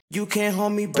You can't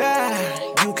hold me back,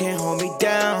 you can't hold me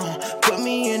down. Put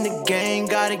me in the game,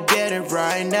 gotta get it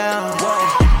right now.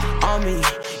 Whoa, on me,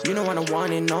 you know I'm the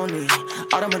one and only.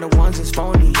 All them other ones is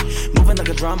phony. Moving like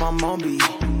a drum, I'm on beat.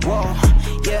 Whoa,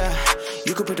 yeah,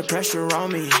 you could put the pressure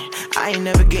on me. I ain't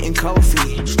never getting cold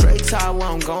feet. Straight top where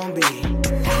I'm gon' be.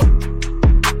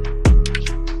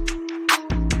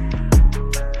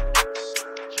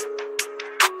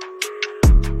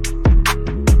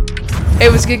 Hey,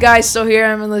 what's good, guys? So here I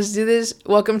am, and let's do this.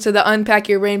 Welcome to the Unpack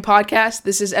Your Brain podcast.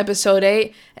 This is episode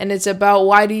 8, and it's about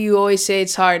why do you always say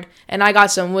it's hard? And I got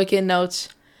some wicked notes.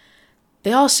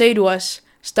 They all say to us,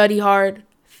 study hard,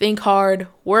 think hard,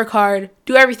 work hard,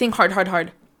 do everything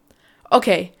hard.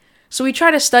 Okay, so we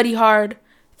try to study hard,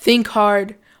 think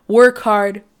hard, work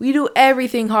hard, we do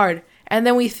everything hard, and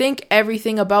then we think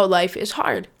everything about life is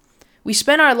hard. We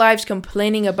spend our lives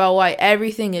complaining about why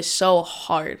everything is so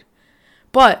hard.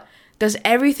 But does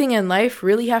everything in life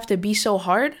really have to be so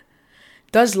hard?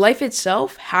 Does life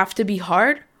itself have to be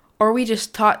hard? Or are we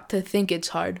just taught to think it's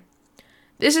hard?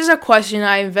 This is a question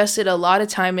I invested a lot of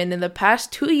time in the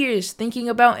past 2 years thinking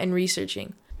about and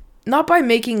researching. Not by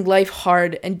making life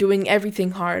hard and doing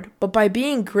everything hard, but by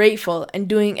being grateful and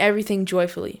doing everything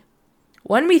joyfully.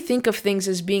 When we think of things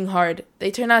as being hard,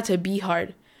 they turn out to be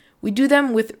hard. We do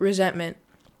them with resentment.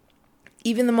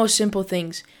 Even the most simple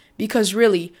things. Because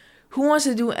really, who wants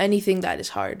to do anything that is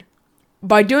hard?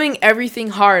 By doing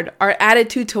everything hard, our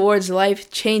attitude towards life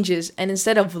changes, and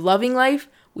instead of loving life,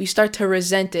 we start to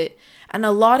resent it. And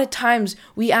a lot of times,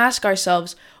 we ask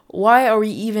ourselves, why are we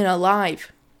even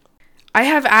alive? I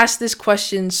have asked this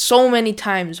question so many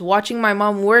times, watching my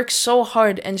mom work so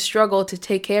hard and struggle to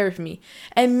take care of me,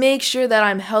 and make sure that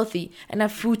I'm healthy, and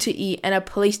have food to eat, and a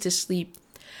place to sleep.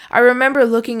 I remember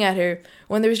looking at her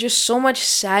when there was just so much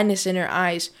sadness in her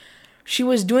eyes. She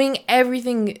was doing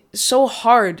everything so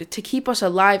hard to keep us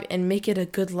alive and make it a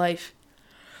good life.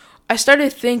 I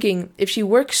started thinking, if she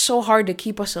works so hard to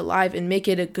keep us alive and make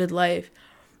it a good life,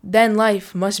 then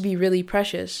life must be really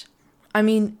precious. I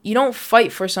mean, you don't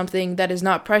fight for something that is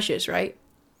not precious, right?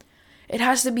 It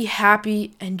has to be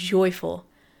happy and joyful.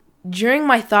 During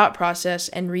my thought process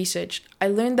and research, I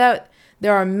learned that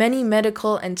there are many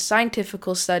medical and scientific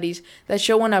studies that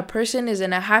show when a person is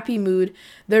in a happy mood,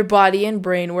 their body and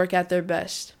brain work at their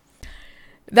best.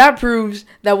 That proves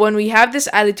that when we have this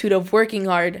attitude of working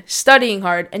hard, studying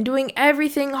hard, and doing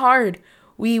everything hard,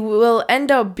 we will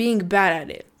end up being bad at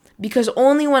it. Because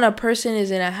only when a person is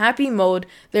in a happy mode,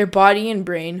 their body and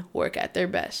brain work at their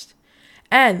best.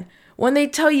 And when they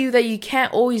tell you that you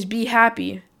can't always be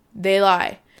happy, they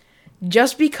lie.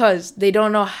 Just because they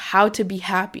don't know how to be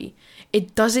happy,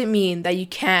 it doesn't mean that you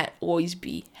can't always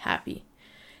be happy.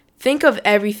 Think of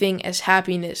everything as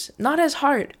happiness, not as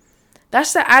hard.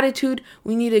 That's the attitude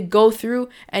we need to go through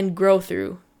and grow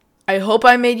through. I hope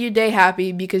I made your day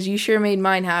happy because you sure made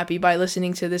mine happy by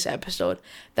listening to this episode.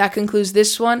 That concludes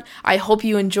this one. I hope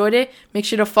you enjoyed it. Make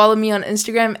sure to follow me on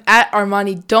Instagram at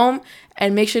Armani Dome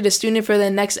and make sure to tune in for the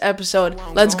next episode.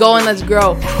 Let's go and let's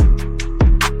grow.